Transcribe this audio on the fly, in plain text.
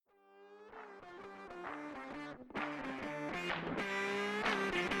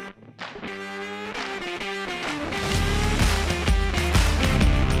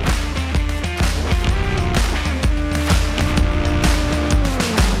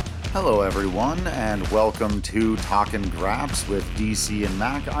Hello, everyone, and welcome to Talkin' Graps with DC and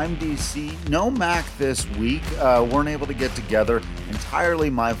Mac. I'm DC. No Mac this week. Weren't able to get together. Entirely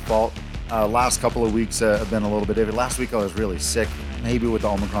my fault. Last couple of weeks have been a little bit different. Last week I was really sick, maybe with the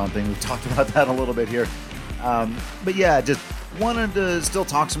Omicron thing. We've talked about that a little bit here. But yeah, just wanted to still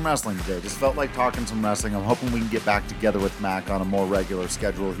talk some wrestling today. Just felt like talking some wrestling. I'm hoping we can get back together with Mac on a more regular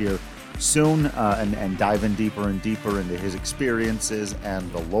schedule here soon and dive in deeper and deeper into his experiences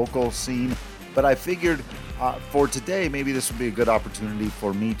and the local scene. But I figured for today, maybe this would be a good opportunity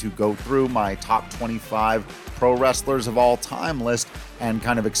for me to go through my top 25 pro wrestlers of all time list and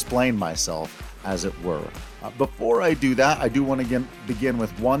kind of explain myself, as it were. Before I do that, I do want to begin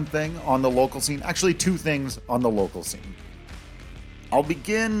with one thing on the local scene. Actually, two things on the local scene. I'll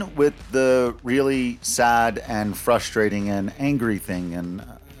begin with the really sad and frustrating and angry thing, and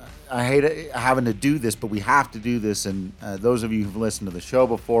I hate having to do this, but we have to do this. And those of you who've listened to the show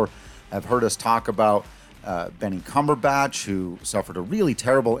before have heard us talk about Benny Cumberbatch, who suffered a really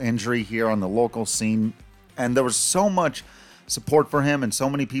terrible injury here on the local scene. And there was so much support for him and so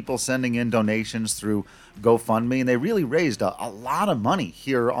many people sending in donations through GoFundMe. And they really raised a lot of money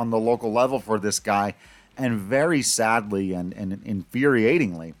here on the local level for this guy. And very sadly and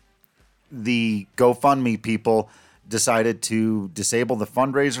infuriatingly, the GoFundMe people decided to disable the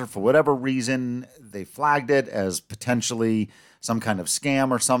fundraiser for whatever reason. They flagged it as potentially some kind of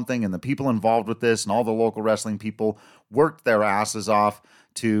scam or something, and the people involved with this and all the local wrestling people worked their asses off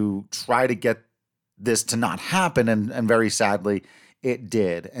to try to get this to not happen, and very sadly, it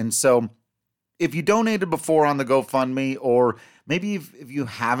did. And so if you donated before on the GoFundMe, or maybe if you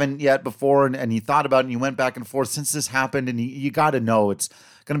haven't yet before and you thought about it and you went back and forth since this happened, and you got to know it's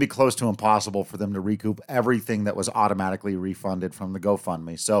going to be close to impossible for them to recoup everything that was automatically refunded from the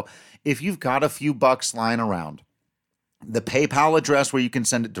GoFundMe. So if you've got a few bucks lying around, the PayPal address where you can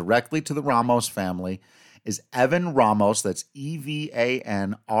send it directly to the Ramos family is Evan Ramos, that's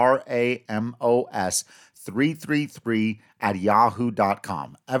EvanRamos 333 at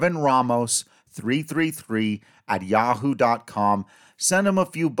yahoo.com. Evan Ramos 333 at yahoo.com. Send him a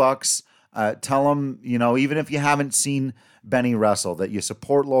few bucks. Tell him, even if you haven't seen Benny wrestle, that you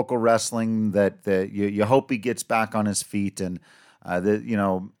support local wrestling, that you hope he gets back on his feet, and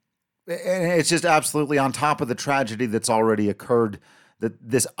it's just absolutely on top of the tragedy that's already occurred, that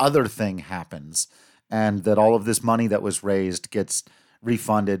this other thing happens, and that all of this money that was raised gets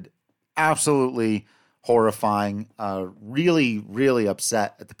refunded. Absolutely horrifying. Really, really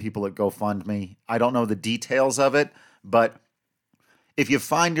upset at the people at GoFundMe. I don't know the details of it, but if you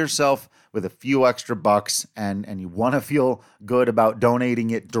find yourself with a few extra bucks and you want to feel good about donating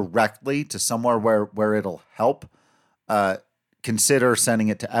it directly to somewhere where it'll help, consider sending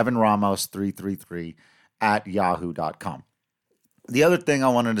it to Evan Ramos 333 at yahoo.com. The other thing I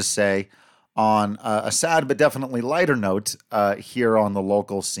wanted to say on a sad but definitely lighter note here on the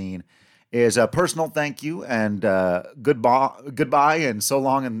local scene is a personal thank you and goodbye and so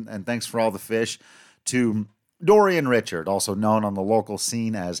long and thanks for all the fish to Dorian Richard, also known on the local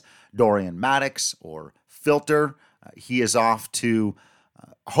scene as Dorian Maddox or Filter. He is off to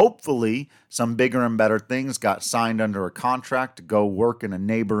hopefully some bigger and better things, got signed under a contract to go work in a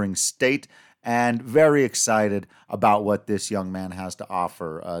neighboring state, and very excited about what this young man has to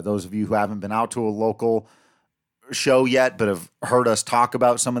offer. Those of you who haven't been out to a local show yet but have heard us talk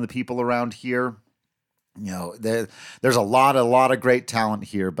about some of the people around here, there's a lot of great talent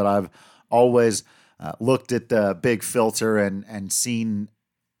here, but I've always looked at the big Filter and seen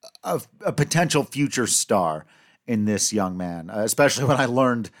a potential future star in this young man, especially when I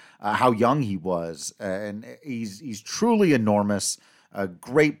learned how young he was. And he's truly enormous, a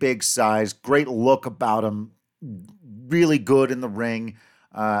great big size, great look about him, really good in the ring.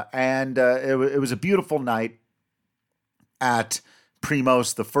 And it was a beautiful night at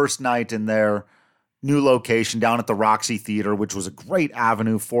Primos, the first night in their new location down at the Roxy Theater, which was a great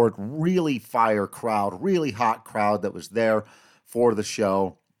avenue for it. Really fire crowd, really hot crowd that was there for the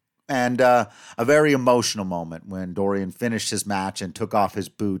show. And a very emotional moment when Dorian finished his match and took off his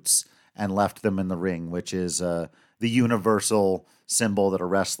boots and left them in the ring, which is the universal symbol that a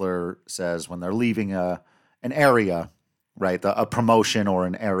wrestler says when they're leaving an area, right? A promotion or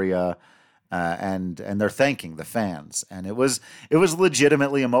an area. And they're thanking the fans, and it was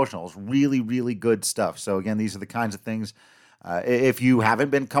legitimately emotional. It was really, really good stuff. So again, these are the kinds of things. If you haven't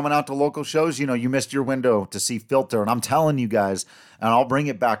been coming out to local shows, you missed your window to see Filter. And I'm telling you guys, and I'll bring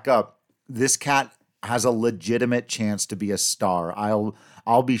it back up, this cat has a legitimate chance to be a star.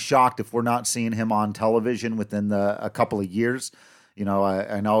 I'll be shocked if we're not seeing him on television within a couple of years.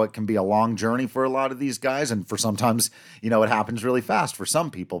 I know it can be a long journey for a lot of these guys, and for sometimes, it happens really fast for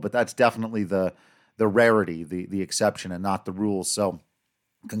some people, but that's definitely the rarity, the exception, and not the rule. So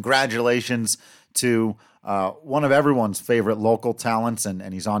congratulations to one of everyone's favorite local talents,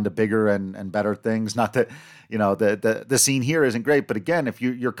 and he's on to bigger and better things. Not that, the scene here isn't great, but again, if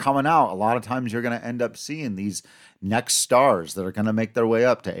you're coming out, a lot of times you're going to end up seeing these next stars that are going to make their way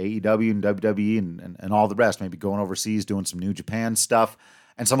up to AEW and WWE and all the rest, maybe going overseas, doing some New Japan stuff.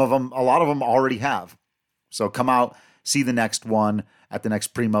 And a lot of them already have. So come out, see the next one at the next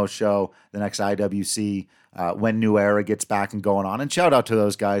Primo show, the next IWC, when New Era gets back and going on. And shout out to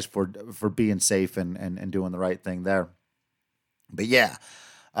those guys for being safe and doing the right thing there. But yeah,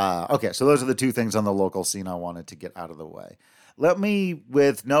 okay, so those are the two things on the local scene I wanted to get out of the way. Let me,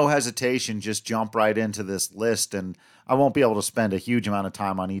 with no hesitation, just jump right into this list, and I won't be able to spend a huge amount of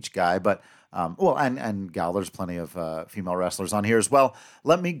time on each guy, but and gal, there's plenty of female wrestlers on here as well.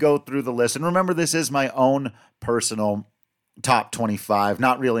 Let me go through the list, and remember, this is my own personal top 25,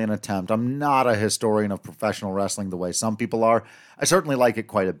 not really an attempt. I'm not a historian of professional wrestling the way some people are. I certainly like it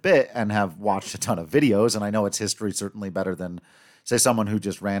quite a bit and have watched a ton of videos, and I know its history certainly better than, say, someone who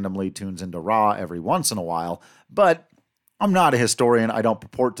just randomly tunes into Raw every once in a while, but I'm not a historian. I don't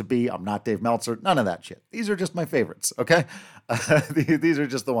purport to be. I'm not Dave Meltzer. None of that shit. These are just my favorites, okay? These are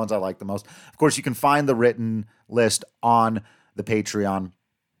just the ones I like the most. Of course, you can find the written list on the Patreon.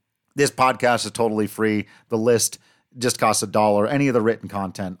 This podcast is totally free. The list just costs $1. Any of the written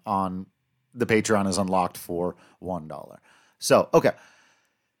content on the Patreon is unlocked for $1. So, okay,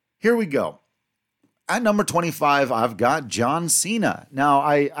 here we go. At number 25, I've got John Cena. Now,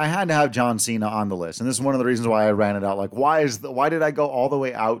 I had to have John Cena on the list, and this is one of the reasons why I ran it out. Like, why did I go all the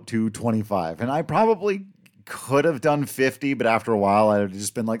way out to 25? And I probably could have done 50, but after a while, I'd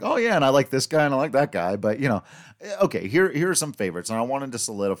just been like, oh yeah, and I like this guy and I like that guy. But okay, here are some favorites, and I wanted to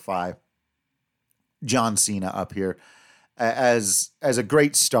solidify John Cena up here as a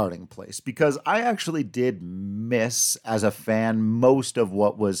great starting place, because I actually did miss as a fan most of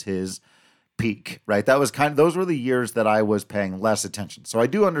what was his peak, right? That was those were the years that I was paying less attention. So I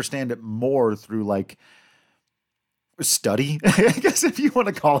do understand it more through like study, I guess, if you want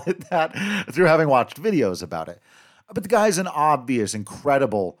to call it that, through having watched videos about it. But the guy's an obvious,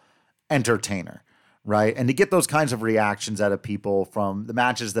 incredible entertainer, right? And to get those kinds of reactions out of people from the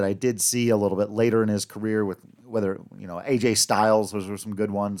matches that I did see a little bit later in his career, with whether, AJ Styles, those were some good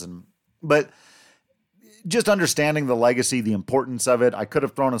ones. But just understanding the legacy, the importance of it. I could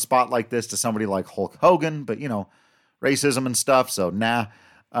have thrown a spot like this to somebody like Hulk Hogan, but racism and stuff. So nah.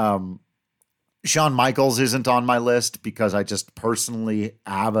 Shawn Michaels isn't on my list because I just personally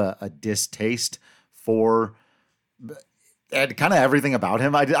have a distaste for kind of everything about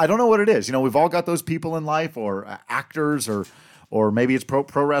him. I don't know what it is. We've all got those people in life, or actors, or maybe it's pro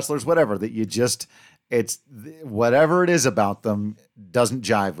wrestlers, whatever, that it's whatever it is about them doesn't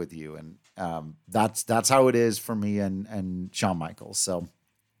jive with you. And that's how it is for me and Shawn Michaels. So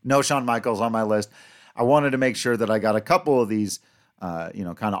no Shawn Michaels on my list. I wanted to make sure that I got a couple of these, kind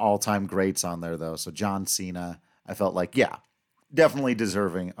of all-time greats on there, though. So John Cena, I felt like, yeah, definitely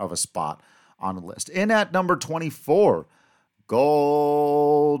deserving of a spot on the list. In at number 24,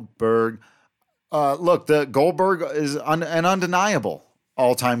 Goldberg. Look, the Goldberg is an undeniable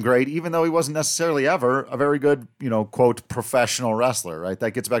all-time great, even though he wasn't necessarily ever a very good, quote, professional wrestler, right?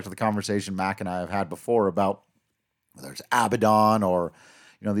 That gets back to the conversation Mac and I have had before about whether it's Abaddon or,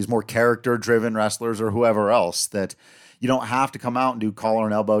 these more character-driven wrestlers or whoever else, that you don't have to come out and do collar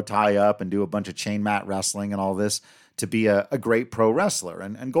and elbow tie up and do a bunch of chain mat wrestling and all this to be a great pro wrestler.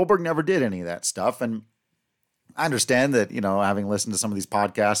 And Goldberg never did any of that stuff. And I understand that, having listened to some of these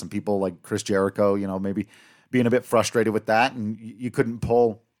podcasts and people like Chris Jericho, maybe being a bit frustrated with that, and you couldn't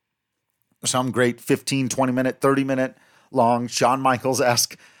pull some great 15, 20 minute, 30 minute long Shawn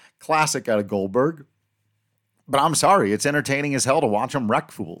Michaels-esque classic out of Goldberg. But I'm sorry, it's entertaining as hell to watch him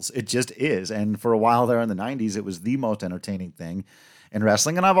wreck fools. It just is. And for a while there in the 90s, it was the most entertaining thing in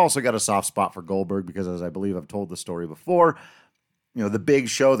wrestling. And I've also got a soft spot for Goldberg because, as I believe I've told the story before, the big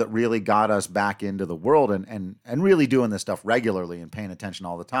show that really got us back into the world and really doing this stuff regularly and paying attention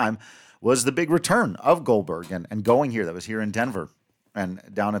all the time was the big return of Goldberg and going here. That was here in Denver and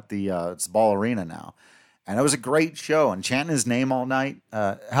down at it's Ball Arena now. And it was a great show, and chanting his name all night,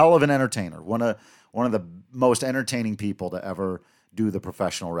 hell of an entertainer. One of the most entertaining people to ever do the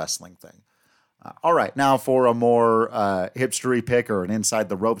professional wrestling thing. All right, now for a more hipstery pick or an inside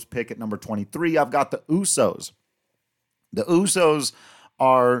the ropes pick at number 23, I've got the Usos. The Usos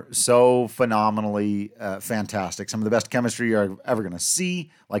are so phenomenally fantastic. Some of the best chemistry you're ever going to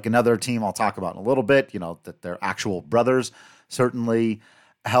see, like another team I'll talk about in a little bit, that they're actual brothers. certainly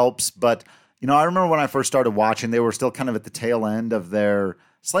helps. But, I remember when I first started watching, they were still kind of at the tail end of their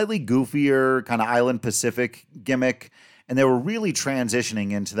slightly goofier kind of Island Pacific gimmick. And they were really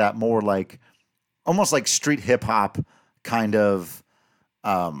transitioning into that more like almost like street hip hop kind of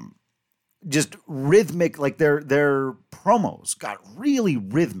just rhythmic, like their promos got really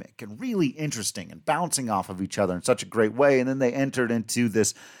rhythmic and really interesting and bouncing off of each other in such a great way. And then they entered into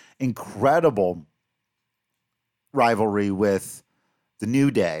this incredible rivalry with the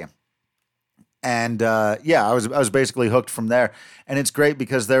New Day. And I was basically hooked from there. And it's great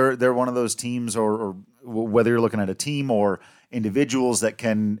because they're one of those teams, or whether you're looking at a team or individuals, that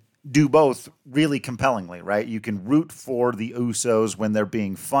can do both really compellingly, right? You can root for the Usos when they're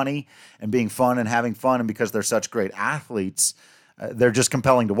being funny and being fun and having fun, and because they're such great athletes, they're just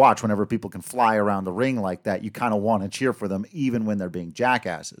compelling to watch. Whenever people can fly around the ring like that, you kind of want to cheer for them, even when they're being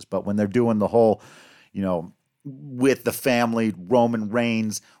jackasses. But when they're doing the whole, with the family, Roman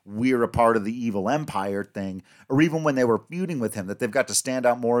Reigns, we're a part of the evil empire thing, or even when they were feuding with him, that they've got to stand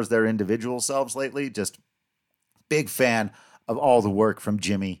out more as their individual selves lately, just big fan of all the work from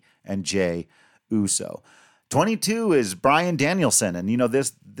Jimmy and Jay Uso. 22 is Bryan Danielson. And,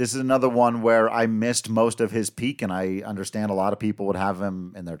 this is another one where I missed most of his peak, and I understand a lot of people would have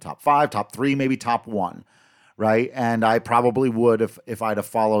him in their top 5, top 3, maybe top 1, right? And I probably would if I'd have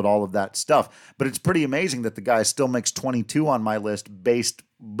followed all of that stuff. But it's pretty amazing that the guy still makes 22 on my list based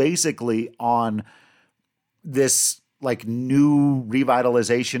basically on this like new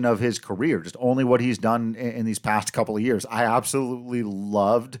revitalization of his career, just only what he's done in these past couple of years. I absolutely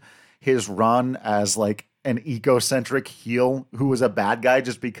loved his run as like an egocentric heel who was a bad guy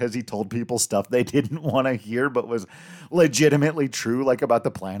just because he told people stuff they didn't want to hear, but was legitimately true, like about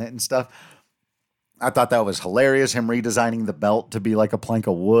the planet and stuff. I thought that was hilarious. Him redesigning the belt to be like a plank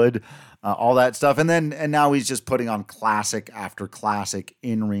of wood, all that stuff. And now he's just putting on classic after classic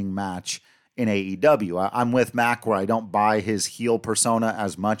in-ring match in AEW. I'm with Mac where I don't buy his heel persona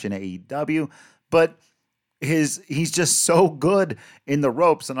as much in AEW, but he's just so good in the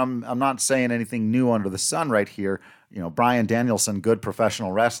ropes. And I'm not saying anything new under the sun right here. Bryan Danielson, good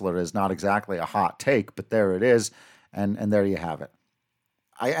professional wrestler, is not exactly a hot take, but there it is. And there you have it.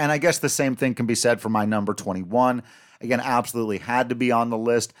 I guess the same thing can be said for my number 21. Again, absolutely had to be on the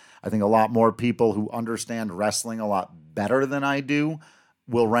list. I think a lot more people who understand wrestling a lot better than I do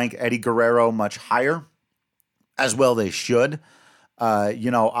will rank Eddie Guerrero much higher, as well they should.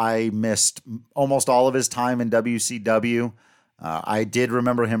 I missed almost all of his time in WCW. I did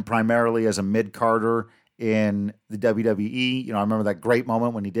remember him primarily as a mid-carder in the WWE. I remember that great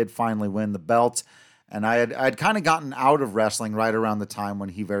moment when he did finally win the belt. And I'd kind of gotten out of wrestling right around the time when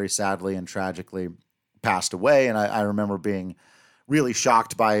he very sadly and tragically passed away. And I remember being really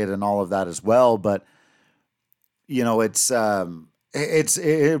shocked by it and all of that as well. But,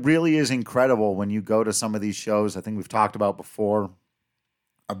 it really is incredible when you go to some of these shows. I think we've talked about before.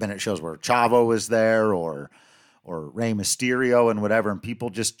 I've been at shows where Chavo was there or Rey Mysterio and whatever, and people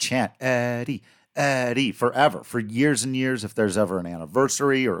just chant Eddie, Eddie forever, for years and years. If there's ever an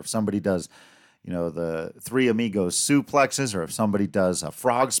anniversary, or if somebody does, the Three Amigos suplexes, or if somebody does a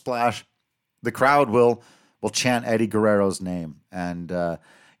frog splash, the crowd will chant Eddie Guerrero's name. And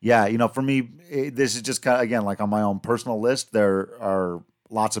for me, this is just kind of, again, like on my own personal list, there are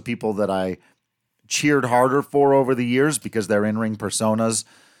lots of people that I cheered harder for over the years because their in-ring personas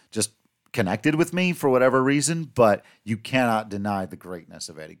just connected with me for whatever reason, but you cannot deny the greatness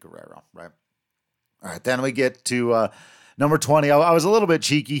of Eddie Guerrero, right? All right, then we get to number 20. I was a little bit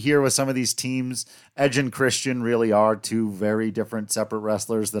cheeky here with some of these teams. Edge and Christian really are two very different separate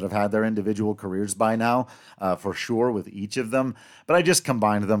wrestlers that have had their individual careers by now, for sure, with each of them. But I just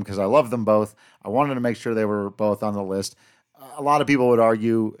combined them because I love them both. I wanted to make sure they were both on the list. A lot of people would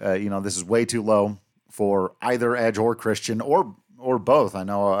argue, this is way too low for either Edge or Christian or both. I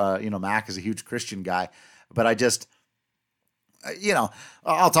know, Mac is a huge Christian guy, but I just,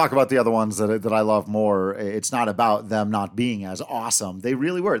 I'll talk about the other ones that I love more. It's not about them not being as awesome. They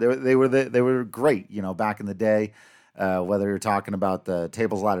really were. They were great, back in the day. Whether you're talking about the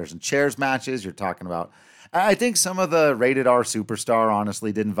tables, ladders, and chairs matches, you're talking about. I think some of the Rated R Superstar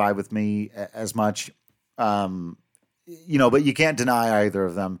honestly didn't vibe with me as much. But you can't deny either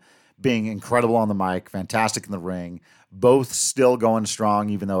of them being incredible on the mic, fantastic in the ring, both still going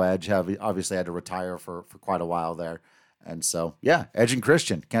strong, even though Edge obviously had to retire for quite a while there. And so, yeah, Edge and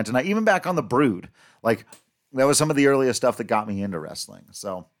Christian, can't deny. Even back on the Brood, like that was some of the earliest stuff that got me into wrestling.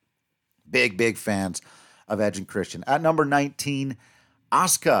 So big fans of Edge and Christian. At number 19,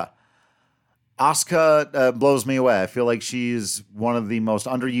 Asuka. Asuka blows me away. I feel like she's one of the most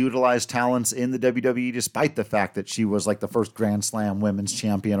underutilized talents in the WWE, despite the fact that she was like the first Grand Slam women's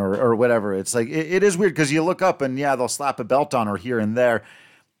champion or whatever. It's like, it is weird because you look up and yeah, they'll slap a belt on her here and there.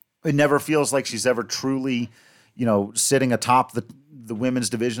 It never feels like she's ever truly, sitting atop the women's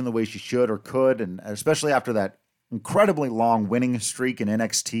division the way she should or could. And especially after that incredibly long winning streak in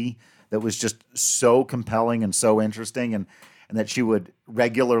NXT that was just so compelling and so interesting. And that she would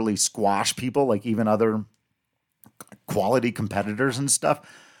regularly squash people, like even other quality competitors and stuff.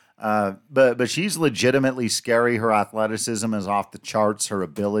 But she's legitimately scary. Her athleticism is off the charts. Her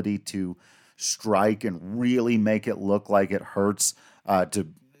ability to strike and really make it look like it hurts, to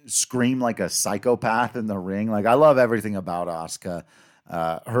scream like a psychopath in the ring. Like, I love everything about Asuka.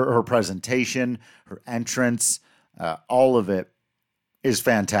 Her presentation, her entrance, all of it is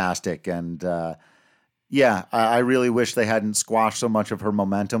fantastic. And yeah, I really wish they hadn't squashed so much of her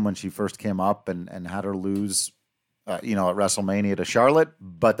momentum when she first came up and had her lose, at WrestleMania to Charlotte.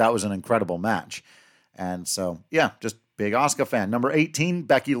 But that was an incredible match. And so, yeah, just big Asuka fan. Number 18,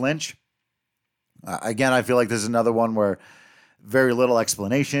 Becky Lynch. Again, I feel like this is another one where very little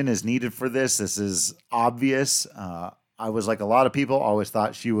explanation is needed for this. This is obvious. I was like a lot of people, always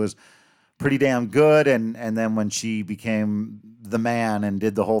thought she was pretty damn good, and then when she became the man and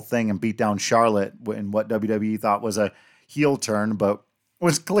did the whole thing and beat down Charlotte in what WWE thought was a heel turn, but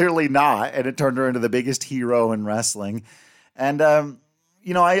was clearly not, and it turned her into the biggest hero in wrestling. And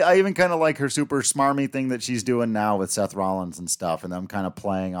I even kind of like her super smarmy thing that she's doing now with Seth Rollins and stuff, and them kind of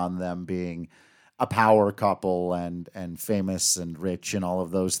playing on them being a power couple and famous and rich and all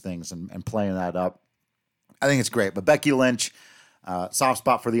of those things, and playing that up. I think it's great. But Becky Lynch, soft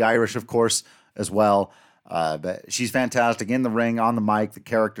spot for the Irish, of course, as well. But she's fantastic in the ring, on the mic, the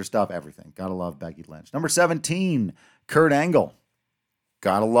character stuff, everything. Gotta love Becky Lynch. Number 17, Kurt Angle.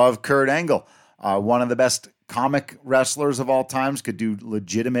 Gotta love Kurt Angle. One of the best comic wrestlers of all times, could do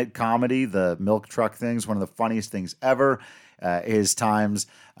legitimate comedy. The milk truck thing's one of the funniest things ever. His times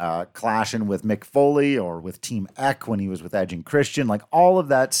clashing with Mick Foley or with Team Eck when he was with Edge and Christian. Like, all of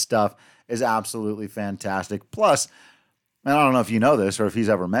that stuff is absolutely fantastic. Plus, and I don't know if you know this or if he's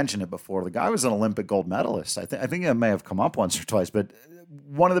ever mentioned it before, the guy was an Olympic gold medalist. I think it may have come up once or twice, but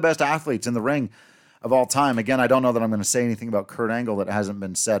one of the best athletes in the ring of all time. Again, I don't know that I'm going to say anything about Kurt Angle that hasn't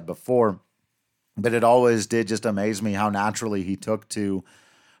been said before, but it always did just amaze me how naturally he took to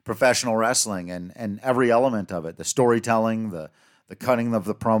professional wrestling and every element of it, the storytelling, the cutting of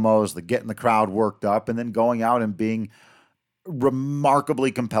the promos, the getting the crowd worked up, and then going out and being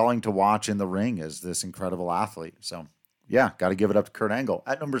remarkably compelling to watch in the ring as this incredible athlete. So yeah, got to give it up to Kurt Angle.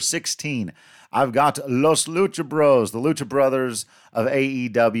 At number 16, I've got Los Lucha Bros, the Lucha Brothers of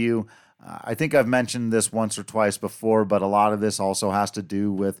AEW. I think I've mentioned this once or twice before, but a lot of this also has to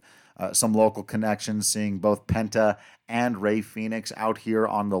do with some local connections, seeing both Penta and Rey Fenix out here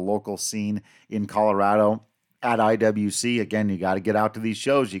on the local scene in Colorado at IWC. Again, you got to get out to these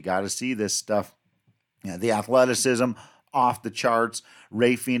shows. You got to see this stuff. The athleticism, off the charts.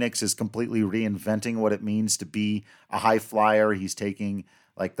 Rey Fenix is completely reinventing what it means to be a high flyer. He's taking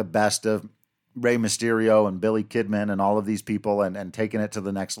like the best of Rey Mysterio and Billy Kidman and all of these people and taking it to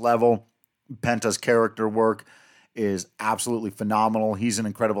the next level. Penta's character work is absolutely phenomenal. He's an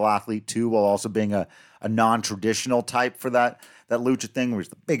incredible athlete too, while also being a non-traditional type for that lucha thing, where he's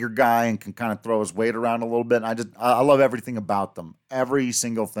the bigger guy and can kind of throw his weight around a little bit. And I love everything about them. Every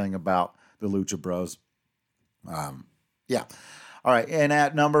single thing about the Lucha Bros. Yeah. All right. And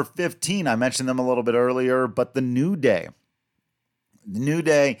at number 15, I mentioned them a little bit earlier, but the New Day. The New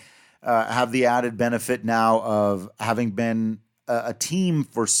Day have the added benefit now of having been a team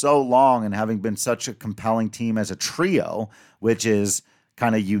for so long and having been such a compelling team as a trio, which is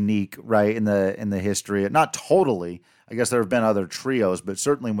kind of unique, right, in the history. Not totally. I guess there have been other trios, but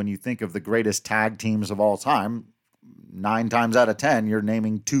certainly when you think of the greatest tag teams of all time, 9 times out of 10, you're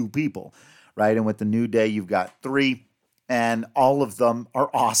naming 2 people, right? And with the New Day, you've got 3. And all of them are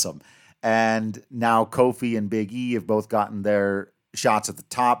awesome. And now Kofi and Big E have both gotten their shots at the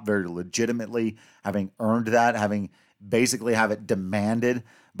top very legitimately, having earned that, having basically have it demanded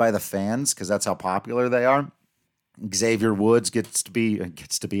by the fans because that's how popular they are. Xavier Woods gets to be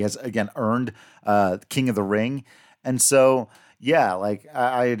as again earned King of the Ring. And so, yeah, like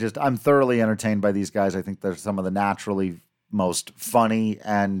I'm thoroughly entertained by these guys. I think they're some of the naturally most funny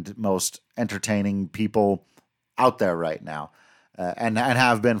and most entertaining people out there right now, and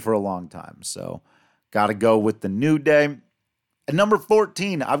have been for a long time. So got to go with the New Day. At number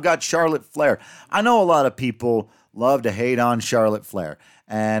 14, I've got Charlotte Flair. I know a lot of people love to hate on Charlotte Flair.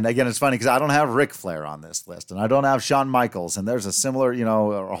 And again, it's funny because I don't have Ric Flair on this list, and I don't have Shawn Michaels, and there's a similar,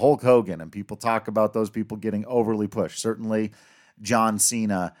 or Hulk Hogan, and people talk about those people getting overly pushed. Certainly John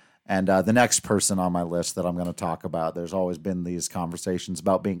Cena and the next person on my list that I'm going to talk about. There's always been these conversations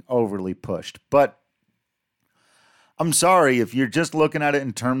about being overly pushed. But I'm sorry, if you're just looking at it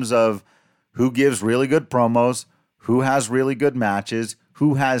in terms of who gives really good promos, who has really good matches,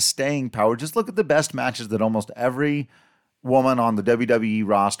 who has staying power, just look at the best matches that almost every woman on the WWE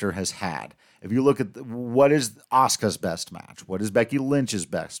roster has had. If you look at what is Asuka's best match, what is Becky Lynch's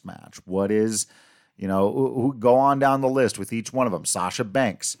best match, what is, who go on down the list with each one of them, Sasha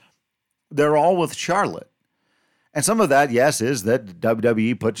Banks, they're all with Charlotte. And some of that, yes, is that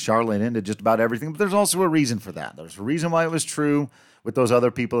WWE put Charlotte into just about everything, but there's also a reason for that. There's a reason why it was true with those other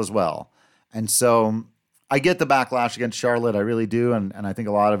people as well. And so I get the backlash against Charlotte, I really do, and I think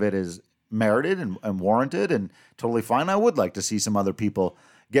a lot of it is merited and warranted and totally fine. I would like to see some other people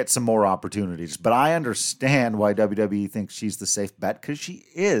get some more opportunities, but I understand why WWE thinks she's the safe bet, because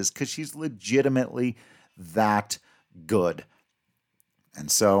she's legitimately that good.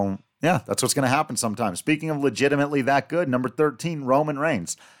 And so, yeah, that's what's going to happen sometimes. Speaking of legitimately that good, number 13, Roman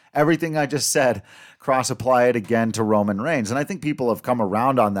Reigns. Everything I just said, cross-apply it again to Roman Reigns. And I think people have come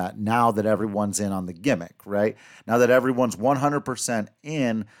around on that now that everyone's in on the gimmick, right? Now that everyone's 100%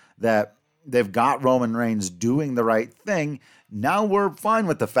 in, that they've got Roman Reigns doing the right thing, now we're fine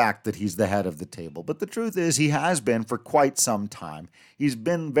with the fact that he's the head of the table. But the truth is, he has been for quite some time. He's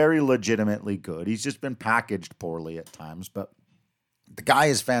been very legitimately good. He's just been packaged poorly at times, but the guy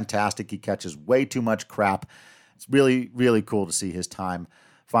is fantastic. He catches way too much crap. It's really, really cool to see his time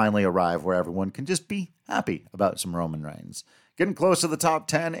finally arrive where everyone can just be happy about some Roman Reigns. Getting close to the top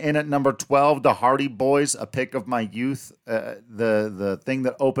 10, in at number 12, the Hardy Boys, a pick of my youth. The thing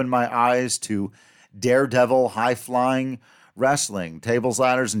that opened my eyes to daredevil, high-flying wrestling, tables,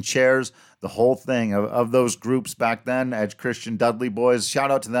 ladders, and chairs, the whole thing of those groups back then, Edge, Christian, Dudley Boys.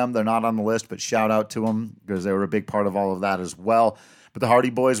 Shout out to them. They're not on the list, but shout out to them because they were a big part of all of that as well. But the Hardy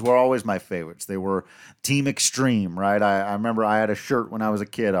Boys were always my favorites. They were Team Extreme, right? I remember I had a shirt when I was a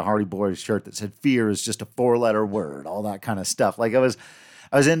kid, a Hardy Boys shirt that said fear is just a 4-letter word, all that kind of stuff. Like I was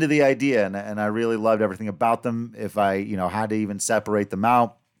into the idea, and I really loved everything about them. If I, had to even separate them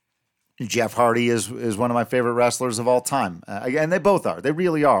out, Jeff Hardy is one of my favorite wrestlers of all time. And they both are. They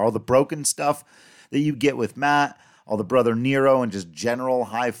really are. All the broken stuff that you get with Matt, all the Brother Nero and just general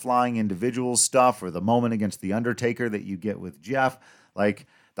high-flying individual stuff, or the moment against The Undertaker that you get with Jeff. Like,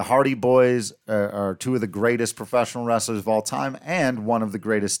 the Hardy Boys are two of the greatest professional wrestlers of all time and one of the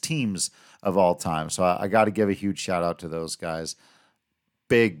greatest teams of all time. So I got to give a huge shout out to those guys.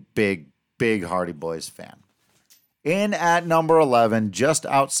 Big, big, big Hardy Boys fan. In at number 11, just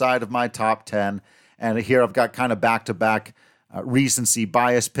outside of my top 10, and here I've got kind of back-to-back recency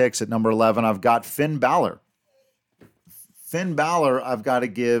bias picks. At number 11, I've got Finn Balor. Finn Balor, I've got to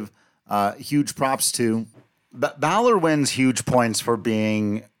give huge props to. Balor wins huge points for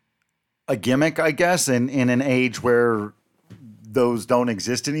being a gimmick, I guess, in an age where those don't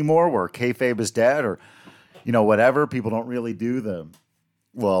exist anymore, where kayfabe is dead, or, whatever. People don't really do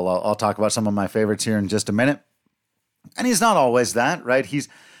well, I'll talk about some of my favorites here in just a minute. And he's not always that, right?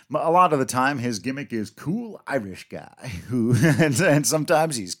 A lot of the time, his gimmick is cool Irish guy who, and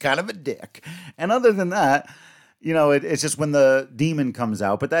sometimes he's kind of a dick. And other than that, it's just when the demon comes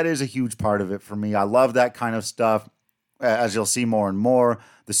out, but that is a huge part of it for me. I love that kind of stuff, as you'll see more and more.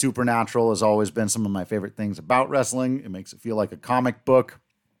 The supernatural has always been some of my favorite things about wrestling. It makes it feel like a comic book.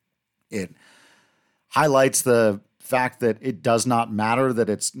 It highlights the fact that it does not matter that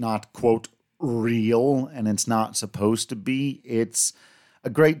it's not, quote, real, and it's not supposed to be. It's a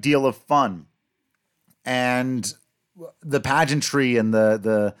great deal of fun. And the pageantry and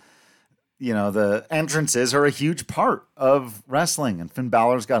the entrances are a huge part of wrestling. And Finn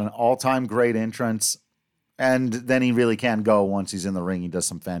Balor's got an all-time great entrance. And then he really can go once he's in the ring. He does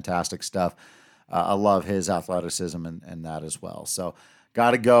some fantastic stuff. I love his athleticism and that as well. So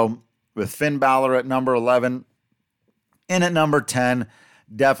got to go with Finn Balor at number 11. In at number 10,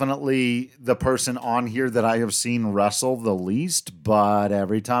 definitely the person on here that I have seen wrestle the least. But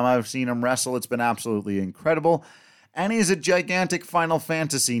every time I've seen him wrestle, it's been absolutely incredible. And he's a gigantic Final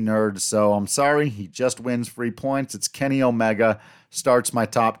Fantasy nerd, so I'm sorry, he just wins free points. It's Kenny Omega, starts my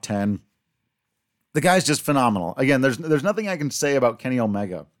top 10. The guy's just phenomenal. Again, there's nothing I can say about Kenny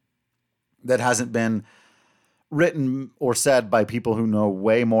Omega that hasn't been written or said by people who know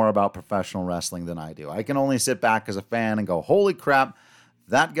way more about professional wrestling than I do. I can only sit back as a fan and go, holy crap,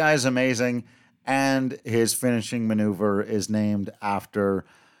 that guy's amazing. And his finishing maneuver is named after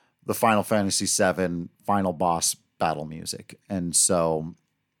the Final Fantasy VII final boss battle music. And so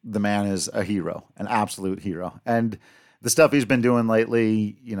the man is a hero, an absolute hero. And the stuff he's been doing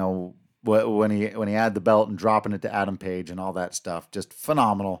lately, when he had the belt and dropping it to Adam Page and all that stuff, just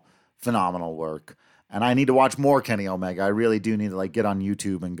phenomenal work. And I need to watch more Kenny Omega. I really do need to get on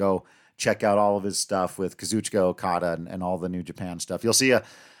YouTube and go check out all of his stuff with Kazuchika Okada and all the New Japan stuff. You'll see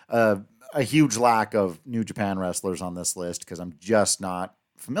a huge lack of New Japan wrestlers on this list because I'm just not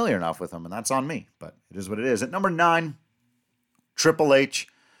familiar enough with them, and that's on me, but it is what it is. At number 9, Triple H.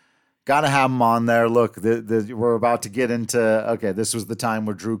 Got to have him on there. Look, we're about to get into, okay, this was the time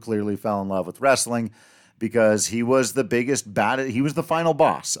where Drew clearly fell in love with wrestling because he was the biggest bad, he was the final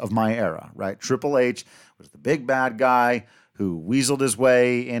boss of my era, right? Triple H was the big bad guy who weaseled his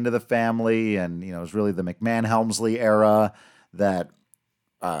way into the family, and, it was really the McMahon-Helmsley era that,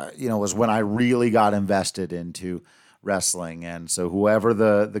 was when I really got invested into wrestling. And so whoever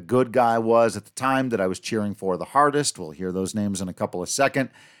the good guy was at the time that I was cheering for the hardest, we'll hear those names in a couple of seconds.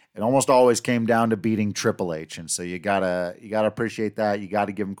 It almost always came down to beating Triple H. And so you gotta appreciate that. You got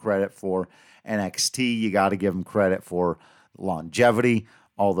to give him credit for NXT. You got to give him credit for longevity,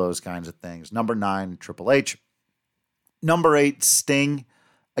 all those kinds of things. Number 9, Triple H. Number 8, Sting.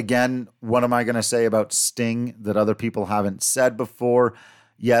 Again, what am I going to say about Sting that other people haven't said before?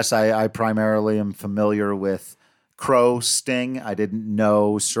 Yes, I primarily am familiar with Crow Sting. I didn't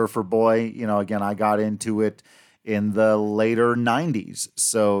know Surfer Boy. Again, I got into it in the later 90s.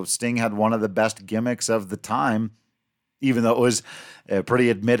 So Sting had one of the best gimmicks of the time, even though it was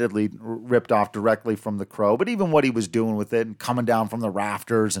pretty admittedly ripped off directly from the Crow. But even what he was doing with it and coming down from the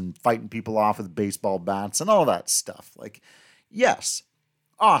rafters and fighting people off with baseball bats and all that stuff. Yes,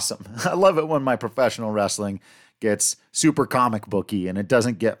 awesome. I love it when my professional wrestling gets super comic booky, and it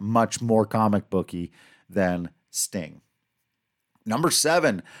doesn't get much more comic booky than Sting. Number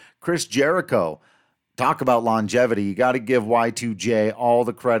 7, Chris Jericho. Talk about longevity. You got to give Y2J all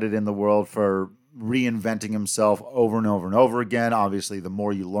the credit in the world for reinventing himself over and over and over again. Obviously, the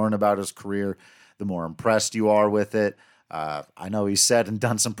more you learn about his career, the more impressed you are with it. I know he's said and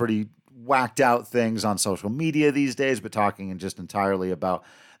done some pretty whacked out things on social media these days, but talking just entirely about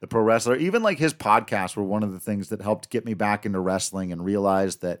the pro wrestler. Even his podcasts were one of the things that helped get me back into wrestling and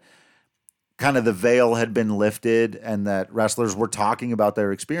realize that kind of the veil had been lifted and that wrestlers were talking about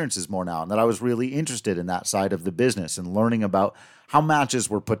their experiences more now, and that I was really interested in that side of the business and learning about how matches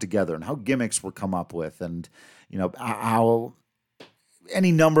were put together and how gimmicks were come up with, and how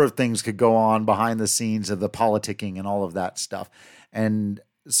any number of things could go on behind the scenes of the politicking and all of that stuff. And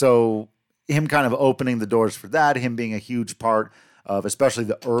so him kind of opening the doors for that, him being a huge part of especially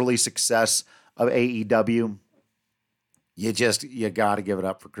the early success of AEW, you got to give it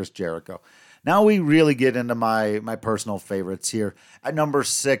up for Chris Jericho. Now we really get into my personal favorites here. At number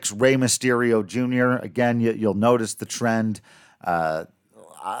 6, Rey Mysterio Jr. Again, you'll notice the trend. I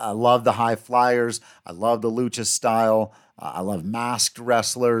love the high flyers. I love the lucha style. I love masked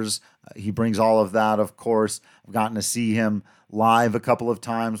wrestlers. He brings all of that, of course. I've gotten to see him live a couple of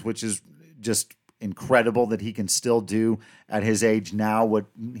times, which is just incredible that he can still do at his age now what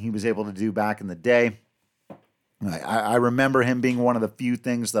he was able to do back in the day. I remember him being one of the few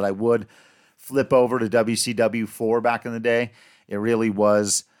things that I would flip over to WCW for back in the day. It really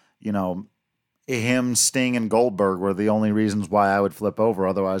was, him, Sting, and Goldberg were the only reasons why I would flip over.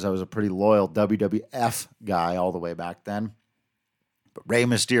 Otherwise, I was a pretty loyal WWF guy all the way back then. But Rey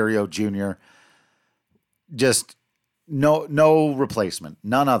Mysterio Jr., just no replacement.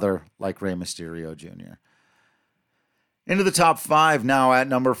 None other like Rey Mysterio Jr. Into the top 5 now. At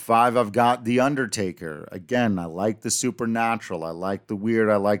number 5, I've got The Undertaker. Again, I like the supernatural. I like the weird.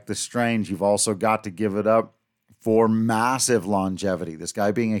 I like the strange. You've also got to give it up for massive longevity. This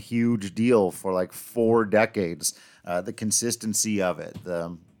guy being a huge deal for 4 decades. The consistency of it.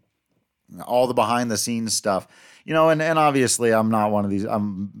 All the behind the scenes stuff. And obviously I'm not one of these.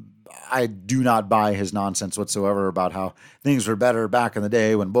 I do not buy his nonsense whatsoever about how things were better back in the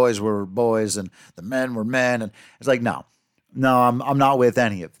day when boys were boys and the men were men. And it's no, I'm not with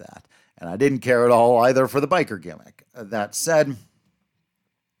any of that. And I didn't care at all either for the biker gimmick. That said,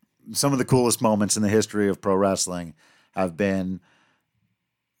 some of the coolest moments in the history of pro wrestling have had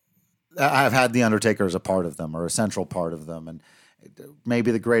The Undertaker as a part of them or a central part of them. And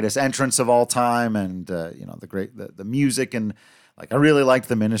maybe the greatest entrance of all time and, the music and, I really liked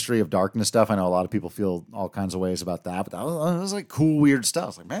the Ministry of Darkness stuff. I know a lot of people feel all kinds of ways about that, but that was cool, weird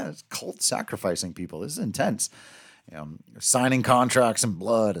stuff. It's man, it's cult sacrificing people. This is intense. Signing contracts in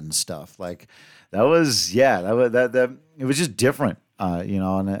blood and stuff. It was just different,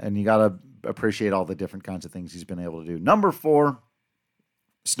 and you got to appreciate all the different kinds of things he's been able to do. Number 4,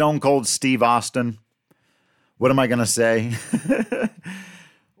 Stone Cold Steve Austin. What am I going to say?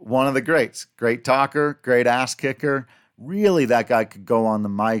 One of the greats. Great talker, great ass kicker. Really, that guy could go on the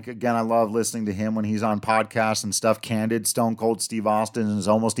mic. Again, I love listening to him when he's on podcasts and stuff. Candid, Stone Cold Steve Austin is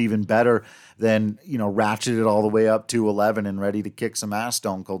almost even better than, ratcheted all the way up to 11 and ready to kick some ass,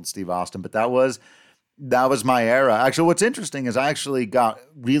 Stone Cold Steve Austin. But that was my era. Actually, what's interesting is I actually got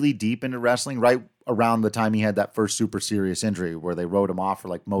really deep into wrestling right around the time he had that first super serious injury where they wrote him off for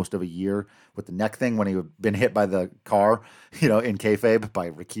like most of a year with the neck thing when he had been hit by the car, in kayfabe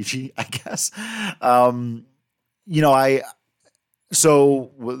by Rikishi, I guess.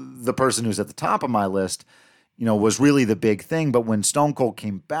 So the person who's at the top of my list, was really the big thing. But when Stone Cold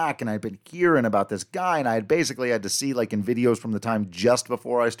came back and I'd been hearing about this guy and I had basically had to see like in videos from the time just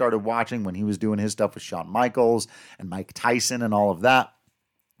before I started watching when he was doing his stuff with Shawn Michaels and Mike Tyson and all of that.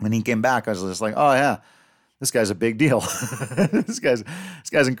 When he came back, I was just like, oh yeah, this guy's a big deal. This guy's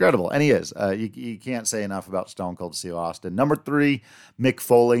incredible. And he is. You can't say enough about Stone Cold Steve Austin. Number 3, Mick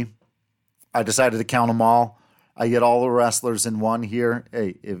Foley. I decided to count them all. I get all the wrestlers in one here.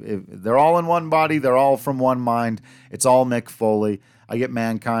 Hey, if they're all in one body, they're all from one mind. It's all Mick Foley. I get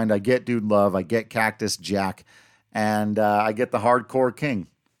Mankind. I get Dude Love. I get Cactus Jack. And I get the Hardcore King.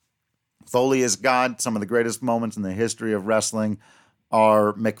 Foley is God. Some of the greatest moments in the history of wrestling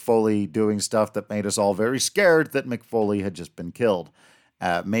are Mick Foley doing stuff that made us all very scared that Mick Foley had just been killed.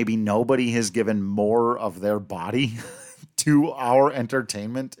 Maybe nobody has given more of their body to our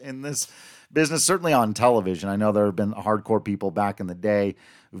entertainment in this business, certainly on television. I know there have been hardcore people back in the day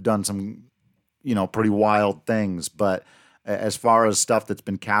who've done some, pretty wild things. But as far as stuff that's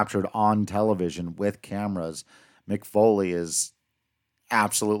been captured on television with cameras, Mick Foley is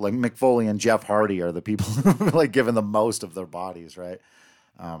absolutely, Mick Foley and Jeff Hardy are the people who are like given the most of their bodies, right?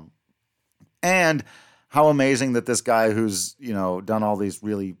 And how amazing that this guy who's, done all these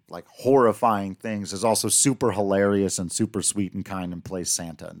really like horrifying things is also super hilarious and super sweet and kind and plays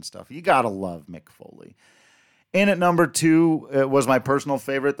Santa and stuff. You gotta love Mick Foley. In at number 2, it was my personal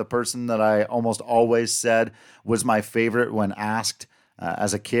favorite, the person that I almost always said was my favorite when asked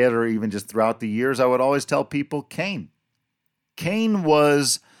as a kid or even just throughout the years. I would always tell people Kane. Kane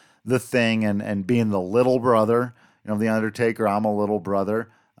was the thing, and being the little brother, the Undertaker, I'm a little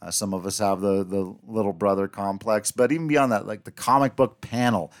brother. Some of us have the little brother complex, but even beyond that, like the comic book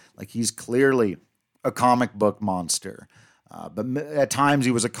panel, like he's clearly a comic book monster. But at times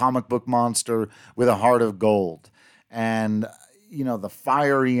he was a comic book monster with a heart of gold. And, the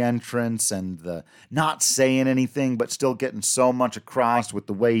fiery entrance and the not saying anything, but still getting so much across with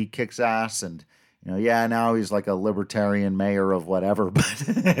the way he kicks ass. And, now he's like a libertarian mayor of whatever.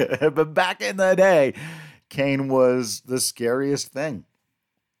 But back in the day, Kane was the scariest thing.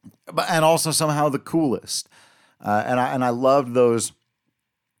 And also somehow the coolest. And I loved those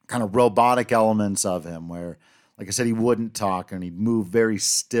kind of robotic elements of him where, like I said, he wouldn't talk and he'd move very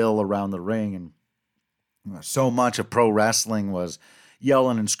still around the ring. And so much of pro wrestling was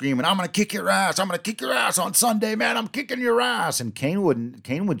yelling and screaming, I'm going to kick your ass. I'm going to kick your ass on Sunday, man. I'm kicking your ass. And Kane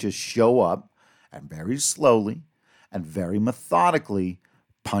would just show up and very slowly and very methodically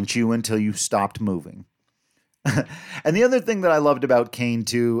punch you until you stopped moving. And the other thing that I loved about Kane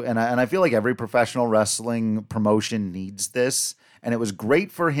too, and I feel like every professional wrestling promotion needs this, and it was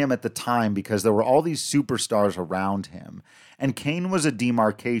great for him at the time because there were all these superstars around him, and Kane was a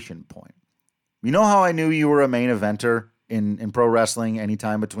demarcation point. You know how I knew you were a main eventer in pro wrestling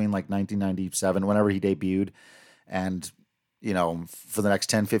anytime between like 1997, whenever he debuted, and for the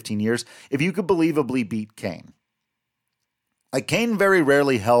next 10, 15 years, if you could believably beat Kane. Like Kane very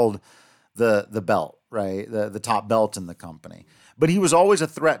rarely held the belt, right? The top belt in the company. But he was always a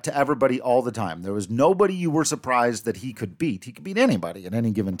threat to everybody all the time. There was nobody you were surprised that he could beat. He could beat anybody at any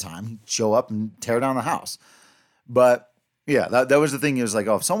given time. He'd show up and tear down the house. But yeah, that was the thing. He was like,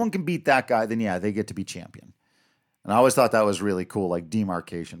 oh, if someone can beat that guy, then yeah, they get to be champion. And I always thought that was really cool, like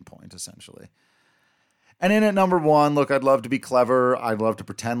demarcation point, essentially. And in at number 1, look, I'd love to be clever. I'd love to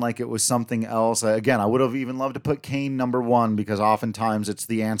pretend like it was something else. Again, I would have even loved to put Kane number 1 because oftentimes it's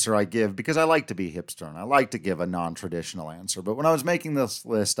the answer I give because I like to be hipster and I like to give a non-traditional answer. But when I was making this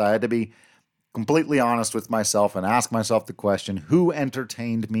list, I had to be completely honest with myself and ask myself the question, who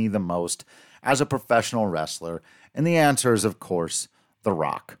entertained me the most as a professional wrestler? And the answer is, of course, The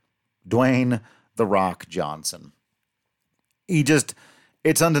Rock. Dwayne The Rock Johnson.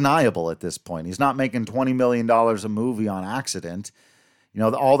 It's undeniable at this point. He's not making $20 million a movie on accident.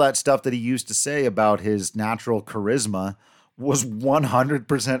 All that stuff that he used to say about his natural charisma was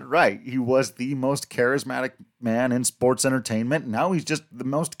 100% right. He was the most charismatic man in sports entertainment. Now he's just the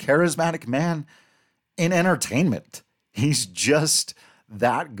most charismatic man in entertainment. He's just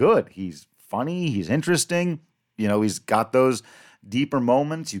that good. He's funny. He's interesting. He's got those deeper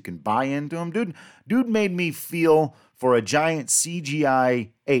moments. You can buy into him. Dude made me feel for a giant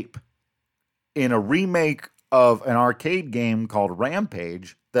CGI ape in a remake of an arcade game called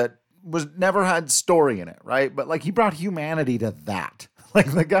Rampage that never had story in it, right? But like he brought humanity to that.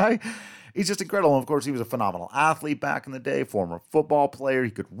 Like the guy, he's just incredible. And of course, he was a phenomenal athlete back in the day, former football player.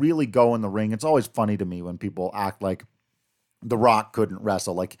 He could really go in the ring. It's always funny to me when people act like The Rock couldn't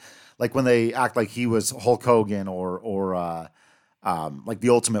wrestle, like when they act like he was Hulk Hogan or like the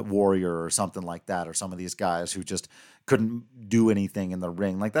Ultimate Warrior or something like that, or some of these guys who just couldn't do anything in the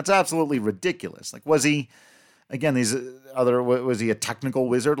ring. Like that's absolutely ridiculous. Like was he? Again, was he a technical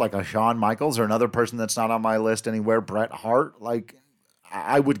wizard like a Shawn Michaels or another person that's not on my list anywhere? Bret Hart? Like,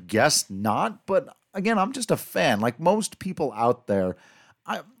 I would guess not. But again, I'm just a fan. Like most people out there,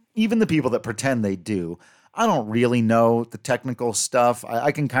 even the people that pretend they do, I don't really know the technical stuff.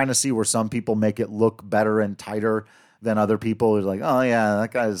 I can kind of see where some people make it look better and tighter than other people. Who's like, oh yeah,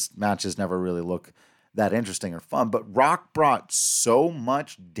 that guy's matches never really look that interesting or fun. But Rock brought so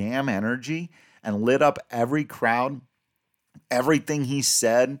much damn energy and lit up every crowd. Everything he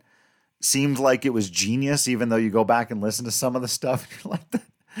said seemed like it was genius, even though you go back and listen to some of the stuff. You're like,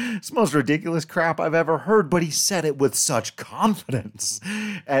 it's the most ridiculous crap I've ever heard, but he said it with such confidence.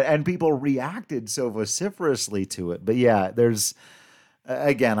 And people reacted so vociferously to it. But yeah,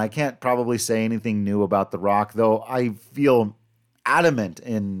 again, I can't probably say anything new about The Rock, though I feel adamant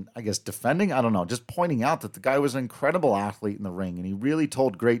in, I guess, defending, I don't know, just pointing out that the guy was an incredible athlete in the ring, and he really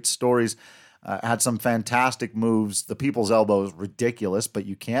told great stories. Had some fantastic moves. The People's Elbow is ridiculous, but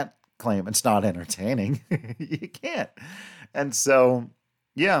you can't claim it's not entertaining. You can't. And so,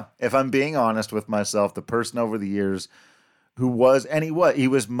 yeah, if I'm being honest with myself, the person over the years who was, and he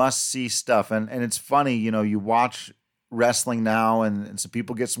was must-see stuff. And it's funny, you watch wrestling now, and so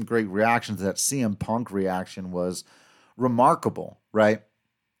people get some great reactions. That CM Punk reaction was remarkable, right?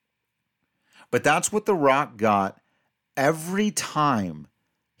 But that's what The Rock got every time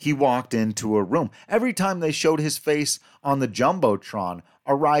he walked into a room. Every time they showed his face on the Jumbotron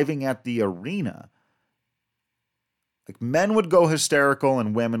arriving at the arena, like men would go hysterical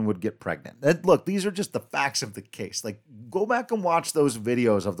and women would get pregnant. Look, these are just the facts of the case. Like, go back and watch those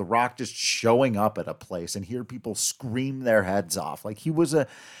videos of The Rock just showing up at a place and hear people scream their heads off. Like, he was an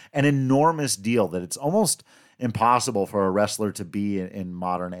enormous deal that it's almost impossible for a wrestler to be in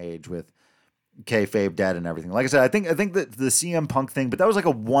modern age with kayfabe dead and everything. Like I said, I think that the CM Punk thing, but that was like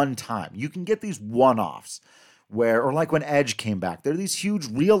a one time. You can get these one-offs or like when Edge came back, there are these huge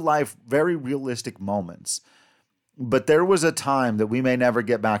real life, very realistic moments. But there was a time that we may never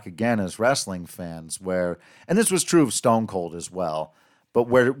get back again as wrestling fans where, and this was true of Stone Cold as well, but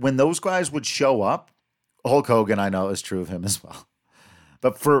when those guys would show up, Hulk Hogan, I know, is true of him as well.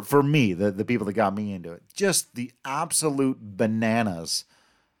 But for me, the people that got me into it, just the absolute bananas.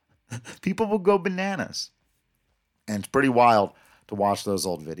 People will go bananas. And it's pretty wild to watch those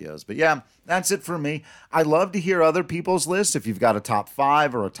old videos. But yeah, that's it for me. I love to hear other people's lists. If you've got a top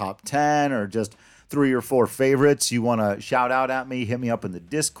 5 or a top 10 or just 3 or 4 favorites you want to shout out at me, hit me up in the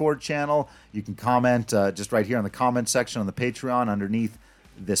Discord channel. You can comment just right here in the comment section on the Patreon underneath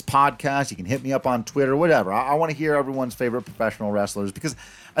this podcast. You can hit me up on Twitter, whatever. I want to hear everyone's favorite professional wrestlers, because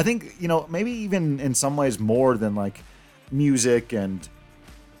I think, maybe even in some ways more than like music and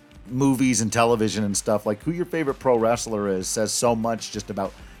movies and television and stuff, like who your favorite pro wrestler is says so much just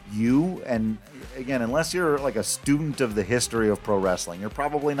about you. And again, unless you're like a student of the history of pro wrestling, you're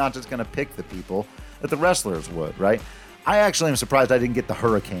probably not just going to pick the people that the wrestlers would, right? I actually am surprised I didn't get the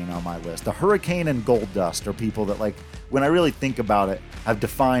Hurricane on my list. The Hurricane and Goldust are people that, like, when I really think about it, have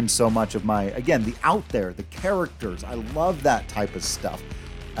defined so much of again, the out there, the characters. I love that type of stuff.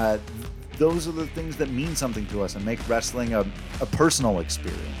 Those are the things that mean something to us and make wrestling a personal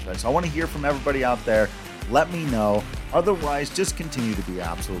experience, right? So I want to hear from everybody out there. Let me know. Otherwise, just continue to be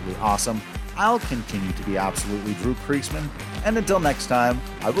absolutely awesome. I'll continue to be absolutely Drew Creasman. And until next time,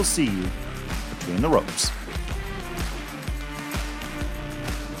 I will see you between the ropes.